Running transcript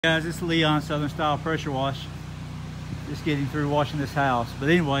Guys, it's Leon Southern Style Pressure Wash. Just getting through washing this house. But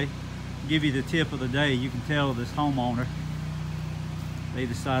anyway, give you the tip of the day. You can tell this homeowner, they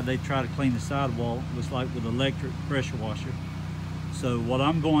decided they'd try to clean the sidewalk, looks like with electric pressure washer. So what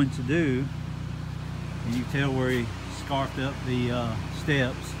I'm going to do, and you can tell where he scarfed up the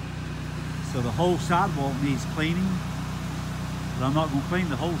steps. So the whole sidewalk needs cleaning, but I'm not going to clean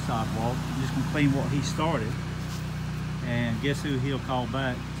the whole sidewalk. I'm just going to clean what he started. And guess who he'll call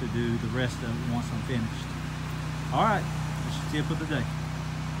back to do the rest of it once I'm finished. All right, that's your tip of the day.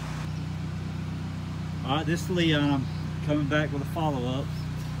 All right, this is Leon. I'm coming back with a follow-up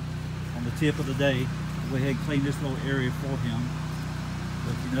on the tip of the day. I'll go ahead and clean this little area for him.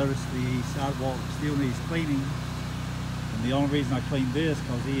 But if you notice, the sidewalk still needs cleaning. And the only reason I cleaned this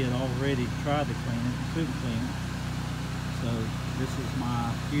because he had already tried to clean it and couldn't clean it. So this is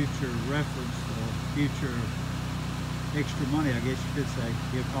my future reference or future extra money, I guess you could say.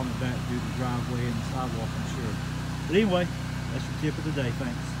 He'll call me back to do the driveway and the sidewalk, I'm sure. But anyway, that's your tip of the day.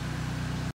 Thanks.